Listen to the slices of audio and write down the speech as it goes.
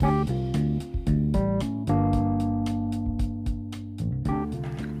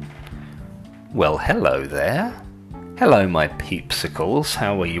Well, hello there. Hello, my peepsicles.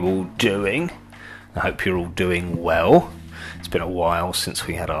 How are you all doing? I hope you're all doing well. It's been a while since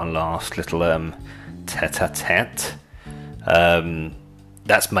we had our last little tete-a-tete.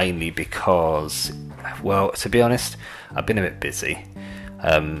 That's mainly because, well, to be honest, I've been a bit busy.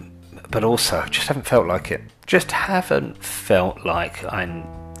 But also, just haven't felt like it. Just haven't felt like I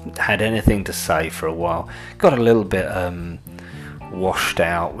had anything to say for a while. Got a little bit washed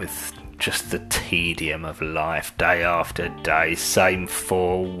out with just the tedium of life, day after day, same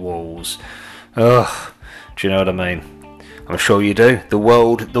four walls. Ugh, do you know what I mean? I'm sure you do. The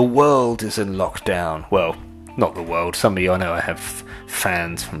world is in lockdown. Well, not the world. Some of you, I know I have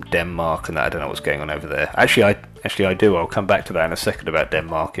fans from Denmark and that. I don't know what's going on over there. Actually, I do. I'll come back to that in a second about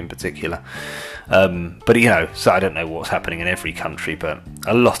Denmark in particular. But you know, so I don't know what's happening in every country, but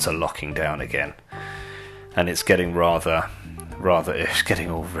a lot are locking down again, and it's getting it's getting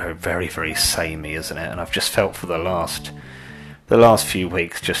all very, very, very samey, isn't it? And I've just felt for the last few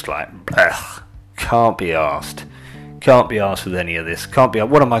weeks, just like, ugh, can't be asked with any of this. Can't be.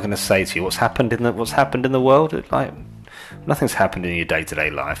 What am I going to say to you? What's happened in the world? Like, nothing's happened in your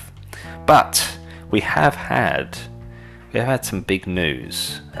day-to-day life, but we have had some big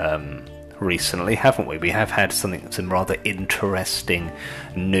news recently, haven't we? We have had some rather interesting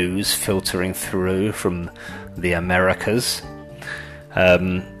news filtering through from the Americas.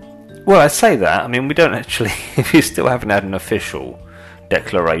 Well, I say that. I mean, we don't actually. We still haven't had an official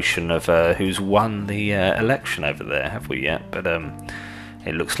declaration of who's won the election over there, have we yet? But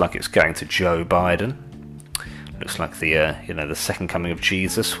it looks like it's going to Joe Biden. Looks like the second coming of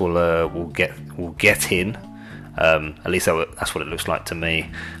Jesus will get in. At least that's what it looks like to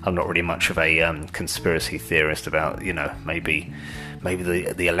me. I'm not really much of a conspiracy theorist about maybe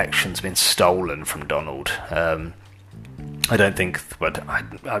the election's been stolen from Donald. I don't think, but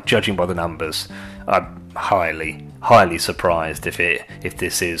judging by the numbers, I'm highly surprised if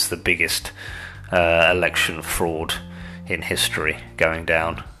this is the biggest election fraud in history going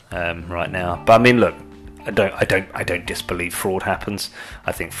down right now. But I mean, look, I don't disbelieve fraud happens.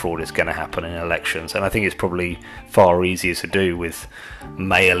 I think fraud is going to happen in elections, and I think it's probably far easier to do with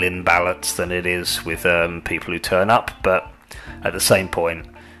mail-in ballots than it is with people who turn up. But at the same point,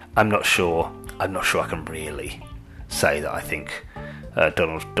 I'm not sure I can really say that I think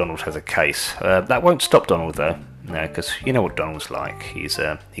Donald has a case. That won't stop Donald though, because you know what Donald's like. He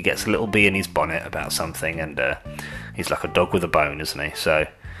gets a little bee in his bonnet about something, and he's like a dog with a bone, isn't he? So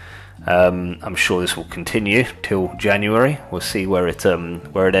I'm sure this will continue till January. We'll see where it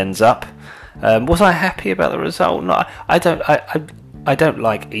ends up. Was I happy about the result? No, I don't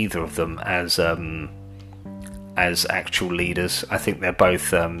like either of them as actual leaders. I think they're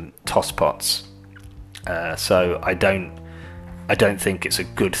both tosspots. So I don't think it's a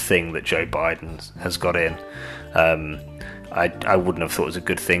good thing that Joe Biden has got in. I wouldn't have thought it was a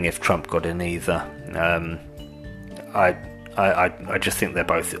good thing if Trump got in either. I just think they're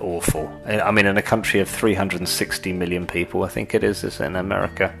both awful. I mean, in a country of 360 million people, I think it is in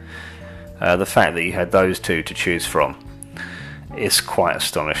America, the fact that you had those two to choose from is quite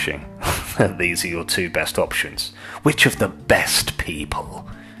astonishing. These are your two best options. Which of the best people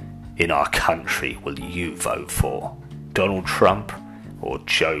in our country will you vote for? Donald Trump or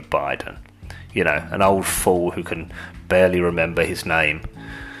Joe Biden? You know, an old fool who can barely remember his name,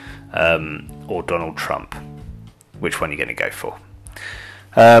 or Donald Trump. Which one are you going to go for?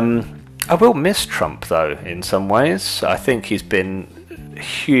 I will miss Trump, though, in some ways. I think he's been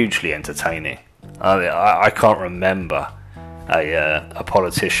hugely entertaining. I can't remember a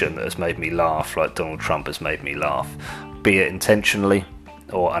politician that has made me laugh like Donald Trump has made me laugh, be it intentionally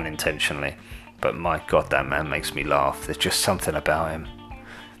or unintentionally. But my God, that man makes me laugh. There's just something about him.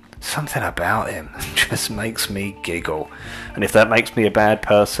 Something about him just makes me giggle. And if that makes me a bad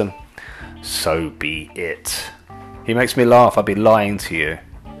person, so be it. He makes me laugh. I'd be lying to you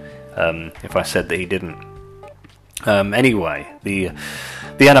if I said that he didn't. Anyway, the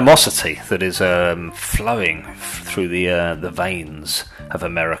animosity that is flowing through the veins of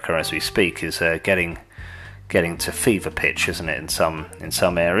America as we speak is getting to fever pitch, isn't it? In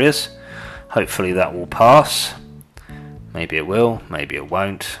some areas. Hopefully that will pass. Maybe it will. Maybe it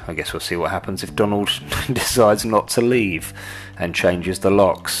won't. I guess we'll see what happens if Donald decides not to leave and changes the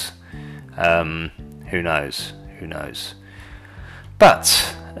locks. Who knows? Who knows?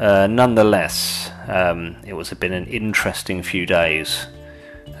 But nonetheless, it been an interesting few days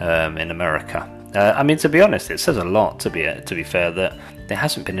in America. I mean, to be honest, it says a lot. To be fair, that there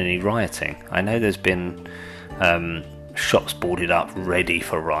hasn't been any rioting. I know there's been shops boarded up ready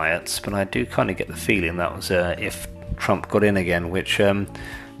for riots, but I do kind of get the feeling that was if Trump got in again, which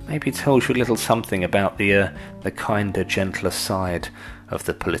maybe tells you a little something about the kinder, gentler side of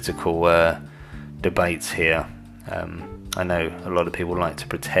the political debates here. I know a lot of people like to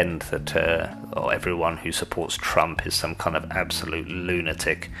pretend that everyone who supports Trump is some kind of absolute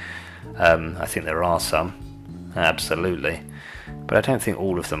lunatic. I think there are some, absolutely, but I don't think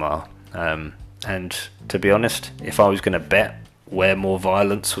all of them are. And to be honest, if I was going to bet where more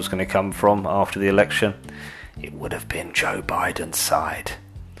violence was going to come from after the election, it would have been Joe Biden's side.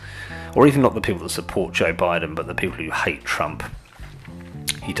 Or even not the people that support Joe Biden, but the people who hate Trump.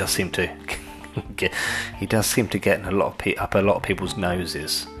 He does seem to get in up a lot of people's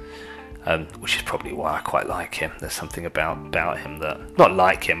noses, which is probably why I quite like him. There's something about him that, not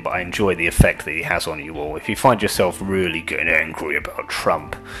like him, but I enjoy the effect that he has on you all. If you find yourself really getting angry about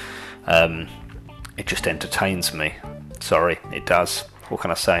Trump, it just entertains me. Sorry, it does. What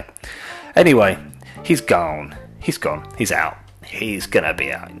can I say? Anyway, he's gone. He's gone. He's out. He's going to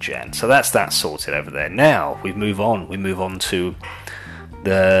be out in Jan. So that's that sorted over there. Now, we move on. We move on to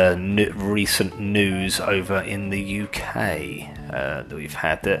the recent news over in the UK that we've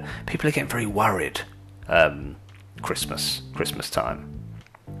had, that people are getting very worried. Christmas time.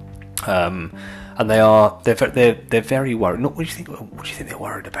 And they're very worried. What do you think they're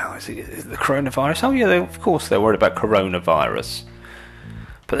worried about? Is it the coronavirus? Oh yeah, of course they're worried about coronavirus.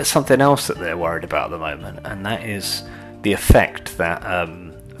 But there's something else that they're worried about at the moment, and that is the effect that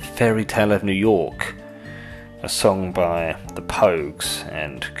Fairy Tale of New York, a song by the Pogues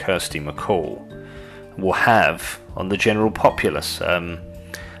and Kirsty MacColl, will have on the general populace. And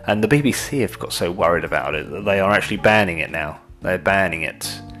the BBC have got so worried about it that they are actually banning it now. They're banning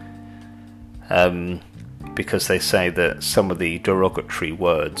it. Because they say that some of the derogatory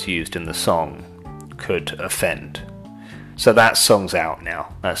words used in the song could offend. So that song's out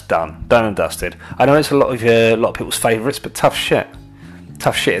now. That's done and dusted. I know it's a lot of people's favourites, but tough shit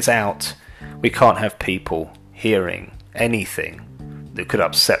is out. We can't have people hearing anything that could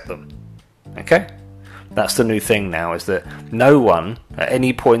upset them. Okay? That's the new thing now, is that no one at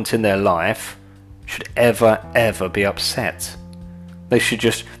any point in their life should ever be upset. You should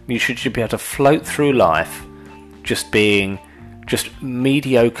just be able to float through life just being just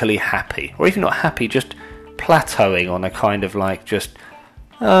mediocrely happy, or even not happy, just plateauing on a kind of like just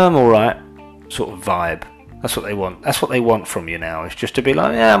I'm alright sort of vibe. That's what they want. That's what they want from you now, is just to be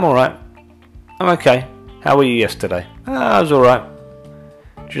like, yeah, I'm alright, I'm okay. How were you yesterday? I was alright.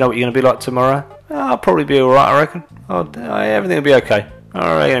 Do you know what you're going to be like tomorrow? I'll probably be alright, I reckon. Everything will be okay.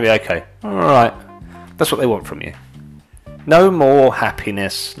 Alright, you're going to be okay. Alright. That's what they want from you. No more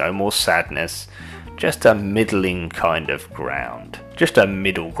happiness, no more sadness, just a middling kind of ground. Just a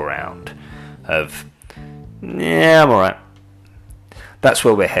middle ground of, yeah, I'm alright. That's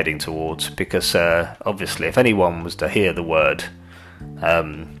where we're heading towards, because obviously if anyone was to hear the word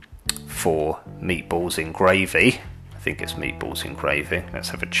for meatballs in gravy, I think it's meatballs in gravy, let's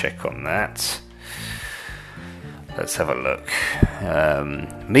have a check on that. Let's have a look.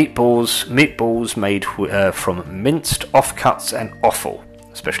 Meatballs made from minced offcuts and offal,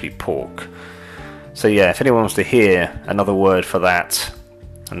 especially pork. So yeah, if anyone wants to hear another word for that,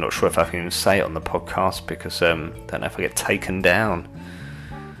 I'm not sure if I can even say it on the podcast, because I don't know if I get taken down.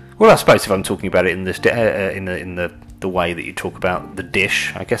 Well, I suppose if I'm talking about it in this in the way that you talk about the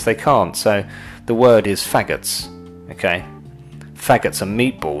dish, I guess they can't. So the word is faggots. Okay. Faggots are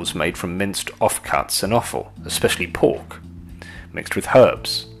meatballs made from minced offcuts and offal, especially pork, mixed with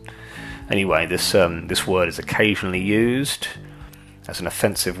herbs. Anyway, this word is occasionally used as an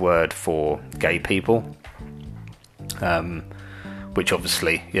offensive word for gay people, which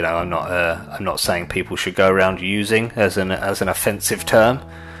obviously, you know, I'm not saying people should go around using as an offensive term,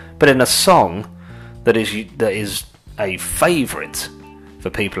 but in a song that is a favourite for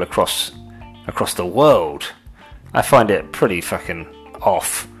people across the world, I find it pretty fucking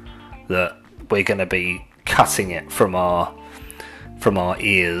off that we're going to be cutting it from our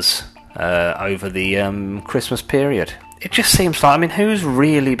ears over the Christmas period. It just seems like, I mean, who's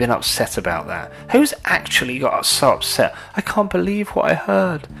really been upset about that? Who's actually got so upset? I can't believe what I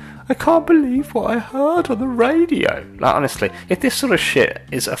heard. I can't believe what I heard on the radio. Like, honestly, if this sort of shit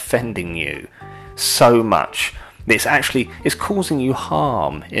is offending you so much, it's causing you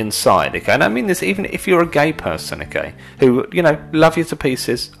harm inside, okay? And I mean this even if you're a gay person, okay, who, you know, love you to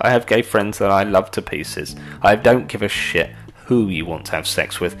pieces. I have gay friends that I love to pieces. I don't give a shit who you want to have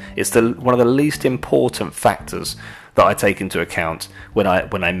sex with. It's one of the least important factors that I take into account when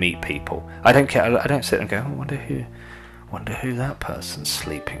I meet people. I don't care. I don't sit and go, I wonder who that person's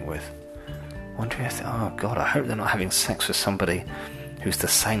sleeping with. Wonder if, oh God, I hope they're not having sex with somebody who's the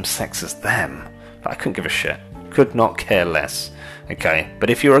same sex as them. I couldn't give a shit. Could not care less. Okay, but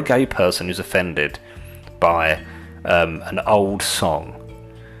if you're a gay person who's offended by an old song,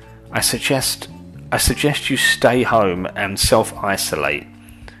 I suggest you stay home and self-isolate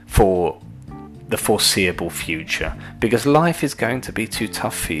for the foreseeable future, because life is going to be too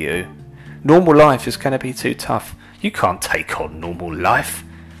tough for you. Normal life is going to be too tough. You can't take on normal life.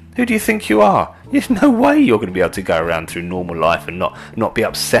 Who do you think you are? There's no way you're going to be able to go around through normal life and not be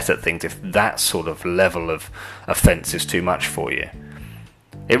upset at things if that sort of level of offence is too much for you.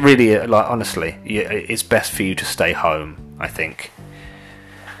 It really, like, honestly, it's best for you to stay home, I think,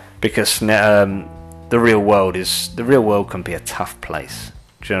 because the real world can be a tough place.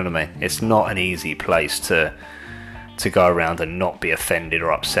 Do you know what I mean? It's not an easy place to go around and not be offended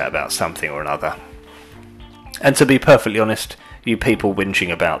or upset about something or another. And to be perfectly honest, you people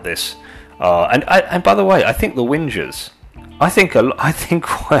whinging about this and by the way, I think the whingers, I think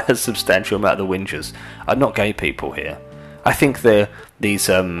quite a substantial amount of the whingers are not gay people here. I think they're these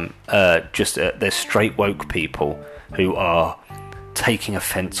they're straight woke people who are taking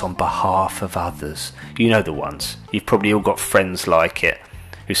offence on behalf of others. You know the ones. You've probably all got friends like it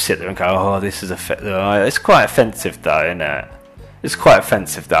who sit there and go, "Oh, this is it's quite offensive though, isn't it? It's quite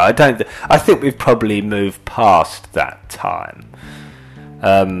offensive though." I think we've probably moved past that time.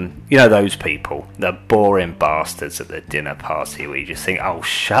 You know those people, the boring bastards at the dinner party where you just think, "Oh,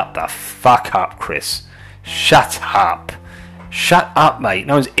 shut the fuck up, Chris. Shut up. Shut up, mate.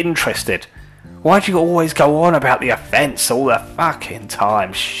 No one's interested. Why do you always go on about the offence all the fucking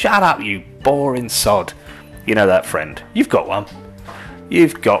time? Shut up, you boring sod." You know that friend. You've got one.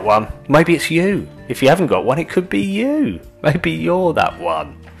 You've got one. Maybe it's you. If you haven't got one, it could be you. Maybe you're that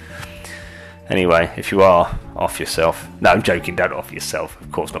one. Anyway, if you are, off yourself. No, I'm joking. Don't off yourself.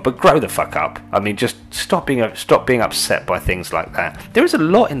 Of course not. But grow the fuck up. I mean, just stop being upset by things like that. There is a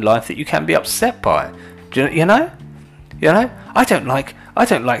lot in life that you can be upset by. Do you know? I don't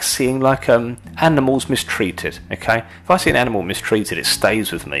like seeing like animals mistreated. Okay, if I see an animal mistreated, it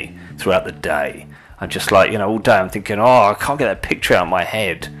stays with me throughout the day. I'm just like, all day I'm thinking, oh, I can't get that picture out of my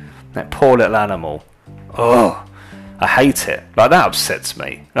head. That poor little animal. Oh, I hate it. Like, that upsets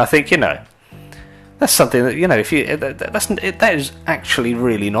me. And I think, that's something that, if you that is actually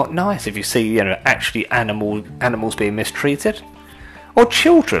really not nice. If you see, actually animals being mistreated, or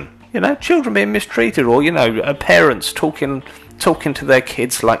children. Children being mistreated, or parents talking to their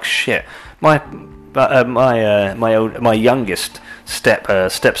kids like shit. My youngest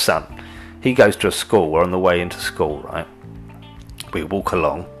stepson, he goes to a school. We're on the way into school, right? We walk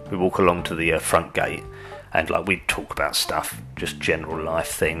along to the front gate, and like we talk about stuff, just general life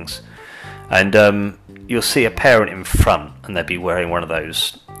things. And you'll see a parent in front, and they'll be wearing one of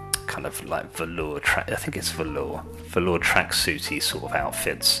those kind of like velour I think it's velour tracksuity sort of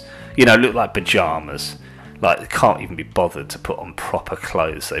outfits. Look like pajamas. Like, they can't even be bothered to put on proper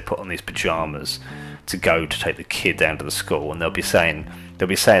clothes. They put on these pajamas to go to take the kid down to the school, and they'll be saying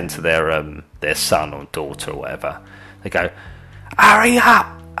to their son or daughter or whatever. They go, hurry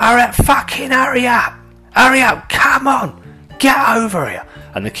up, fucking hurry up, come on, get over here.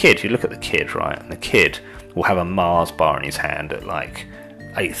 And the kid, you look at the kid, right, and the kid will have a Mars bar in his hand at like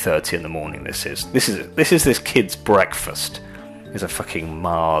 8:30 in the morning. This is this kid's breakfast. Is a fucking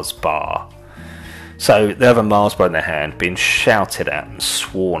Mars bar. So they have a Mars bar in their hand, being shouted at and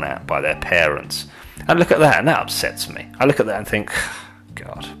sworn at by their parents. And look at that, and that upsets me. I look at that and think,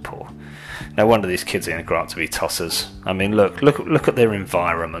 God, poor. No wonder these kids are going to grow up to be tossers. I mean, look at their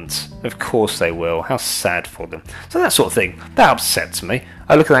environment. Of course they will. How sad for them. So that sort of thing, that upsets me.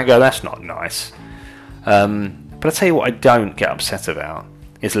 I look at that and go, that's not nice. But I tell you what I don't get upset about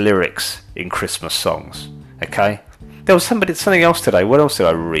is lyrics in Christmas songs. Okay? There was something else today. What else did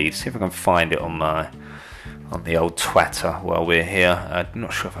I read? See if I can find it on the old Twitter while we're here. I'm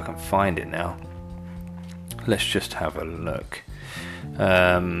not sure if I can find it now. Let's just have a look.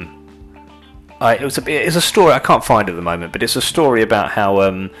 It's a story I can't find at the moment, but it's a story about how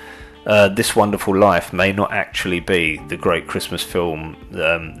This Wonderful Life may not actually be the great Christmas film,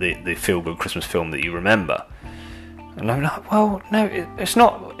 the feel-good Christmas film that you remember. And I'm like, well, no, it's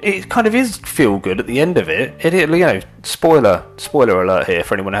not. It kind of is feel good at the end of it. Spoiler alert here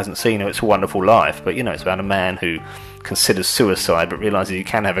for anyone who hasn't seen It's a Wonderful Life. But it's about a man who considers suicide, but realises he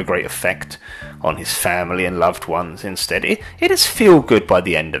can have a great effect on his family and loved ones instead. It is feel good by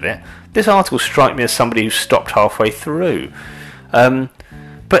the end of it. This article struck me as somebody who stopped halfway through.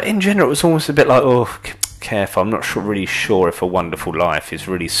 But in general, it was almost a bit like, oh, careful. I'm not really sure if A Wonderful Life is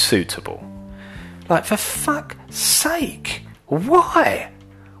really suitable. Like, for fuck's sake, why?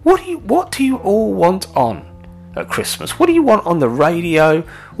 What do you all want on at Christmas? What do you want on the radio?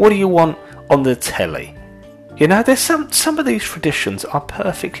 What do you want on the telly? You know, there's some of these traditions are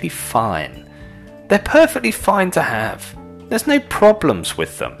perfectly fine. They're perfectly fine to have. There's no problems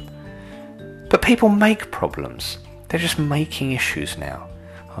with them. But people make problems. They're just making issues now.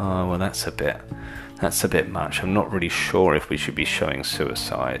 Oh, well, that's a bit much. I'm not really sure if we should be showing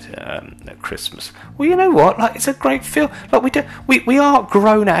suicide at Christmas. Well, you know what? Like, it's a great film. Like, we are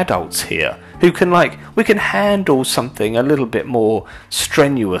grown adults here who can, like, we can handle something a little bit more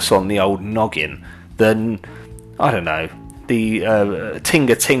strenuous on the old noggin than, I don't know, the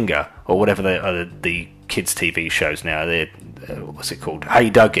Tinga Tinga or whatever the kids' TV shows now. What's it called?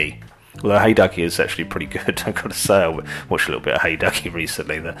 Hey Duggee. Although Hey Duggee is actually pretty good, I've got to say. I watched a little bit of Hey Duggee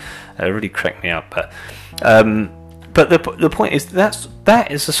recently that really cracked me up. But the point is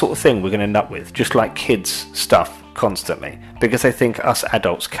that is the sort of thing we're going to end up with, just like kids stuff constantly, because they think us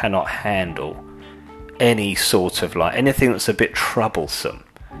adults cannot handle any sort of, like, anything that's a bit troublesome.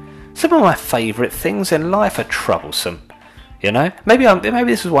 Some of my favourite things in life are troublesome. You know, maybe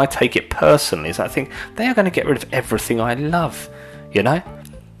this is why I take it personally. Is I think they are going to get rid of everything I love. You know.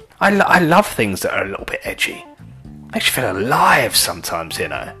 I love things that are a little bit edgy. Makes you feel alive sometimes, you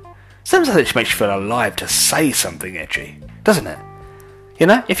know. Sometimes it just makes you feel alive to say something edgy, doesn't it? You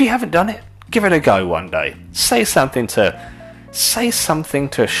know, if you haven't done it, give it a go one day. Say something to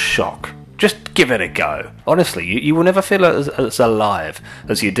shock. Just give it a go. Honestly, you will never feel as alive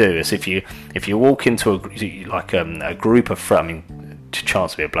as you do as if you walk into a group of friends.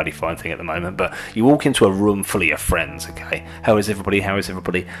 Chance to be a bloody fine thing at the moment, but you walk into a room full of your friends. Okay, how is everybody?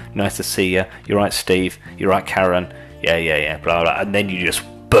 Nice to see you. You're right, Steve. You're right, Karen. Yeah. Blah blah. And then you just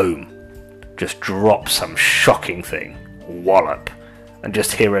boom, just drop some shocking thing, wallop, and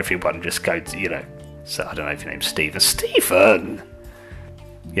just hear everyone just go. You know, so I don't know if your name's Stephen.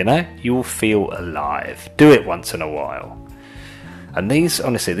 You know, you will feel alive. Do it once in a while. And these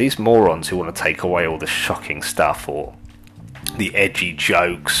morons who want to take away all the shocking stuff or the edgy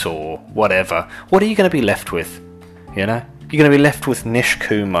jokes or whatever, what are you going to be left with? You know, you're going to be left with Nish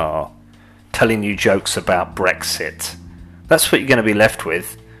Kumar telling you jokes about Brexit. That's what you're going to be left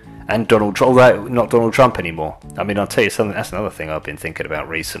with. And Donald Trump, although not Donald Trump anymore. I mean, I'll tell you something, that's another thing I've been thinking about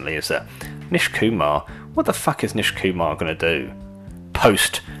recently, is that Nish Kumar, what the fuck is Nish Kumar going to do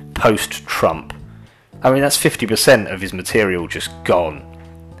post Trump? I mean, that's 50% of his material just gone.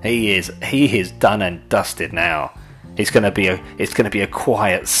 He is done and dusted now. It's going to be a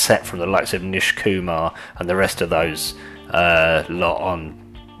quiet set from the likes of Nish Kumar and the rest of those lot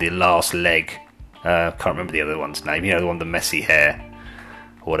on the last leg. Can't remember the other one's name. You know, the one with the messy hair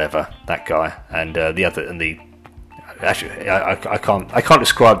or whatever. That guy and the other and the. Actually, I can't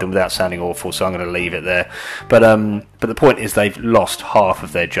describe them without sounding awful, so I'm going to leave it there. But the point is, they've lost half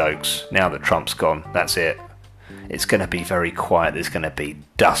of their jokes now that Trump's gone. That's it. It's going to be very quiet. There's going to be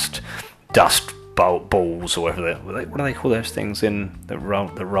dust balls or whatever. What do they call those things in that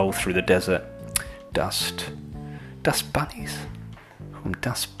roll through the desert? Dust bunnies. Call them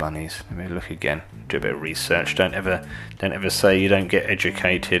dust bunnies. Let me look again. Do a bit of research. Don't ever say you don't get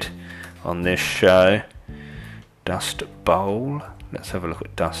educated on this show. Dust bowl. Let's have a look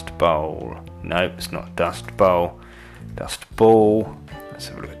at dust bowl. Nope, it's not dust bowl. Dust ball. Let's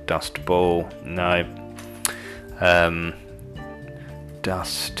have a look at dust ball. No.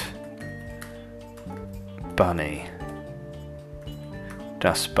 Dust bunny.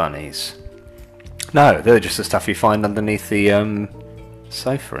 Dust bunnies. No, they're just the stuff you find underneath the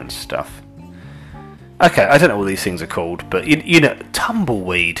sofa and stuff. Okay, I don't know what these things are called, but you know,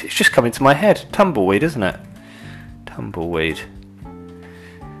 tumbleweed. It's just coming to my head. Tumbleweed, isn't it? Tumbleweed.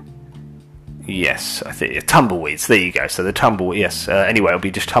 Yes, I think tumbleweeds. There you go. So the tumbleweed. Yes. Anyway, it'll be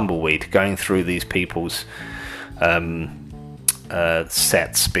just tumbleweed going through these people's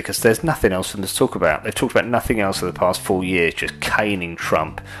sets, because there's nothing else for them to talk about. They've talked about nothing else for the past 4 years, just caning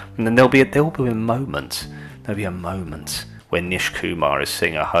Trump. And then there'll be a moment. There'll be a moment when Nish Kumar is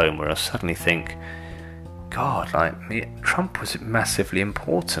sitting at home where I suddenly think, God, Trump was massively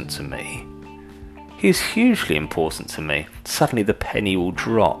important to me. He is hugely important to me. Suddenly the penny will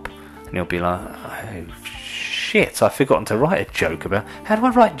drop, and he'll be like, oh shit, I've forgotten to write a joke about. How do I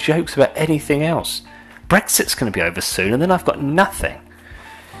write jokes about anything else? Brexit's going to be over soon, and then I've got nothing.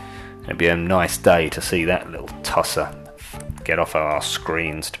 It'd be a nice day to see that little tosser get off our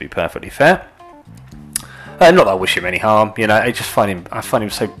screens, to be perfectly fair. Not that I wish him any harm, you know. I find him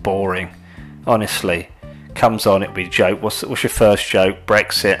so boring, honestly. Comes on, it'll be a joke. What's your first joke?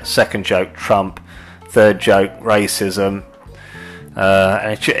 Brexit. Second joke, Trump. Third joke, racism.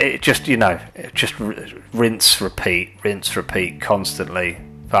 And it just, you know, just rinse, repeat constantly.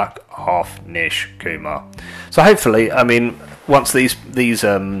 Fuck off, Nish Kumar. So hopefully, I mean, once these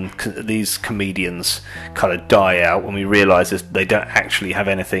comedians kind of die out, when we realise they don't actually have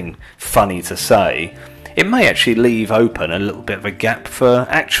anything funny to say, it may actually leave open a little bit of a gap for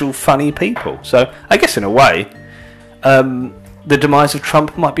actual funny people. So I guess in a way, the demise of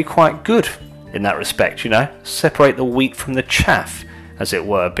Trump might be quite good in that respect, separate the wheat from the chaff, as it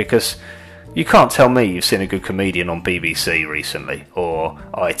were, because you can't tell me you've seen a good comedian on BBC recently, or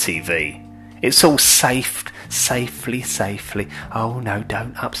ITV. It's all safely. Oh no,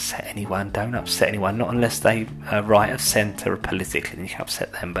 don't upset anyone, not unless they are right of centre politically, and you can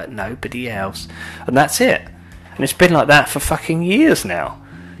upset them, but nobody else. And that's it. And it's been like that for fucking years now.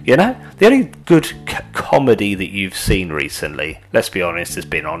 The only good comedy that you've seen recently, let's be honest, has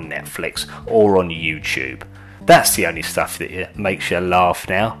been on Netflix or on YouTube. That's the only stuff that makes you laugh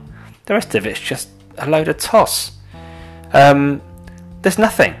now. The rest of it's just a load of toss. There's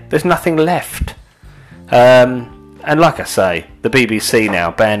nothing left. And like I say, the BBC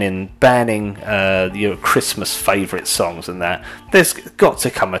now banning your Christmas favourite songs and that. There's got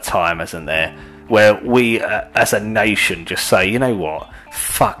to come a time, hasn't there, where we as a nation just say, you know what,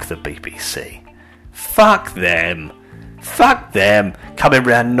 fuck the BBC, fuck them coming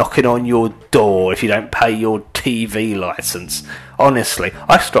round knocking on your door if you don't pay your TV licence. Honestly,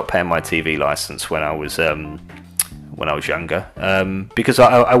 I stopped paying my TV licence when I was younger, because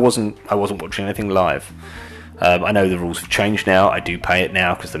I wasn't watching anything live. I know the rules have changed now. I do pay it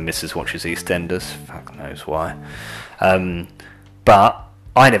now because the missus watches EastEnders. Fuck knows why. But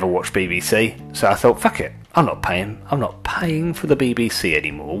I never watched BBC, so I thought, fuck it. I'm not paying for the BBC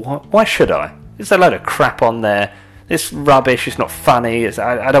anymore. Why should I? There's a load of crap on there. It's rubbish. It's not funny.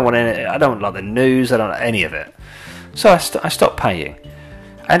 I don't want any. I don't like the news. I don't like any of it. So I stopped paying.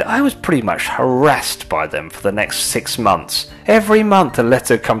 And I was pretty much harassed by them for the next 6 months. Every month a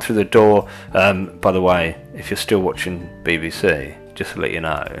letter come through the door. By the way, if you're still watching BBC, just to let you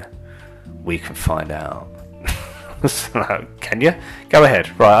know, we can find out. So, can you? Go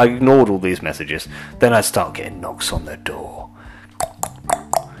ahead. Right, I ignored all these messages. Then I start getting knocks on the door.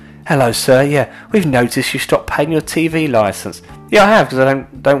 Hello, sir. Yeah, we've noticed you stopped paying your TV licence. Yeah, I have, because I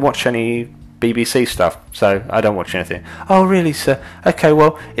don't watch any BBC stuff, so I don't watch anything. Oh, really, sir? Okay,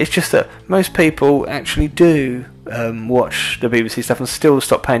 well, it's just that most people actually do watch the BBC stuff and still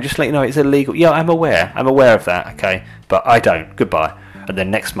stop paying. Just to let you know, it's illegal. Yeah, I'm aware of that, okay, but I don't. Goodbye. And then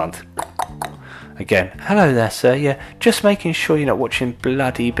next month, again, hello there, sir. Yeah, just making sure you're not watching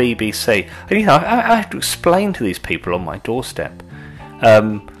bloody BBC. And I have to explain to these people on my doorstep,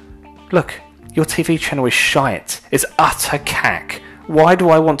 look, your TV channel is shite. It's utter cack. Why do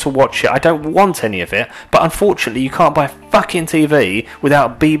I want to watch it? I don't want any of it, but unfortunately you can't buy fucking TV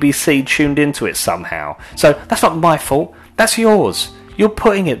without BBC tuned into it somehow. So that's not my fault. That's yours. You're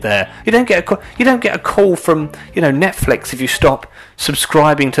putting it there. You don't get a call from Netflix if you stop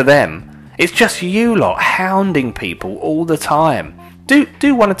subscribing to them. It's just you lot hounding people all the time.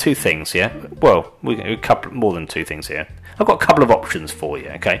 Do one or two things, yeah? Well, we got a couple more than two things here. I've got a couple of options for you,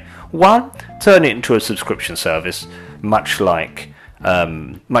 okay? One, turn it into a subscription service, much like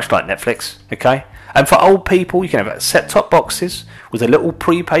Netflix, okay? And for old people, you can have set-top boxes with a little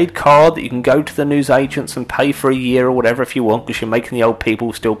prepaid card that you can go to the news agents and pay for a year or whatever if you want, because you're making the old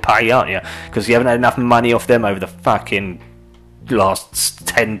people still pay, aren't you? Because you haven't had enough money off them over the fucking last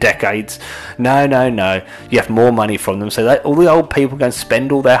 10 decades. No. You have more money from them, so that all the old people go and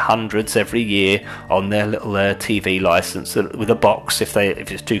spend all their hundreds every year on their little TV license with a box if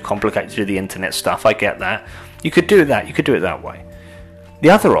it's too complicated to do the internet stuff. I get that. You could do that. You could do it that way. The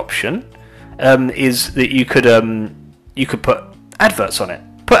other option is that you could put adverts on it.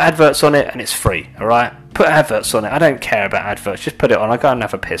 Put adverts on it and it's free, alright? Put adverts on it. I don't care about adverts. Just put it on. I go and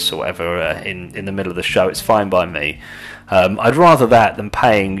have a piss or whatever in the middle of the show. It's fine by me. I'd rather that than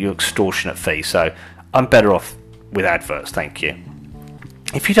paying your extortionate fee. So I'm better off with adverts, thank you.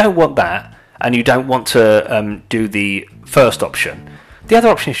 If you don't want that and you don't want to do the first option, the other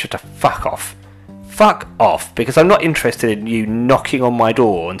option is just to fuck off. Fuck off, because I'm not interested in you knocking on my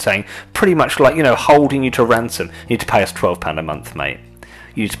door and saying, pretty much like, holding you to ransom. You need to pay us £12 a month, mate.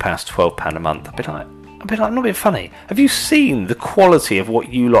 You need to pay us £12 a month. I'd be like, not being funny. Have you seen the quality of what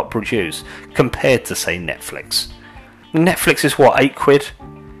you lot produce compared to, say, Netflix? Netflix is what, £8?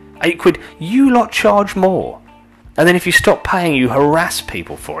 £8? You lot charge more. And then if you stop paying, you harass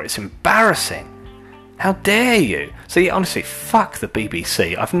people for it. It's embarrassing. How dare you? So yeah, honestly, fuck the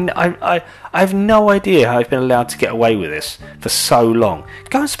BBC. I have no idea how I've been allowed to get away with this for so long.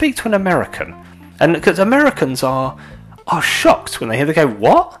 Go and speak to an American, and because Americans are shocked when they hear, they go,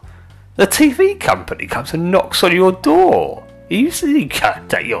 "What? The TV company comes and knocks on your door? You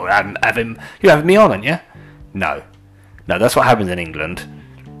having me on, aren't you?" No. No, that's what happens in England,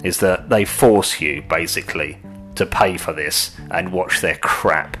 is that they force you, basically, to pay for this and watch their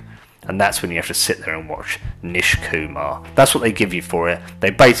crap. And that's when you have to sit there and watch Nish Kumar. That's what they give you for it.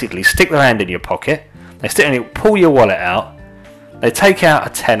 They basically stick their hand in your pocket, pull your wallet out, they take out a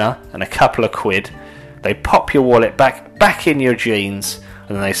tenner and a couple of quid, they pop your wallet back in your jeans,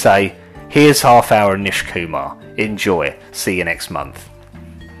 and then they say, here's half hour Nish Kumar. Enjoy. See you next month.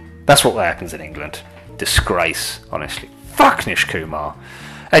 That's what happens in England. Disgrace, honestly. Fuck Nish Kumar.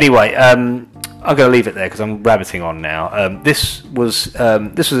 Anyway, I'm going to leave it there because I'm rabbiting on now. This was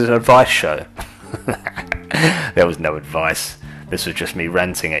an advice show. There was no advice. This was just me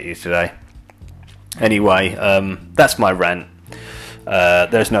ranting at you today. Anyway, that's my rant.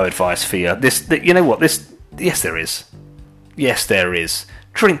 There's no advice for you. You know what? Yes, there is. Yes, there is.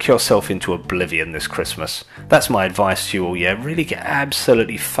 Drink yourself into oblivion this Christmas. That's my advice to you all, yeah? Really get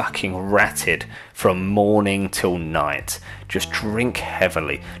absolutely fucking ratted from morning till night. Just drink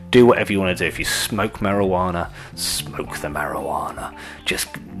heavily. Do whatever you want to do. If you smoke marijuana, smoke the marijuana. Just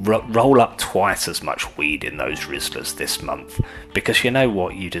roll up twice as much weed in those Rizlas this month. Because you know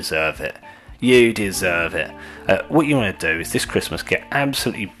what? You deserve it. You deserve it. What you want to do is this Christmas get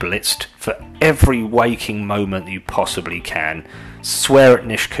absolutely blitzed for every waking moment you possibly can. Swear at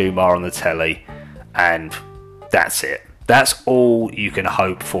Nish Kumar on the telly, and that's it. That's all you can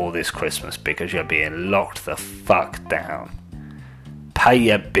hope for this Christmas, because you're being locked the fuck down. Pay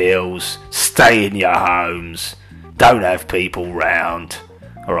your bills, stay in your homes, don't have people round.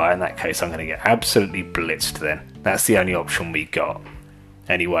 Alright, in that case I'm going to get absolutely blitzed then. That's the only option we got.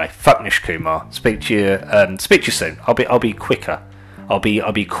 Anyway, fuck Nish Kumar. Speak to you soon. I'll be quicker. I'll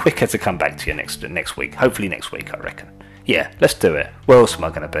be quicker to come back to you next week. Hopefully next week, I reckon. Yeah, let's do it. Where else am I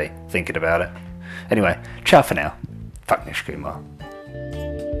going to be? Thinking about it. Anyway, ciao for now. Fuck Nish Kumar.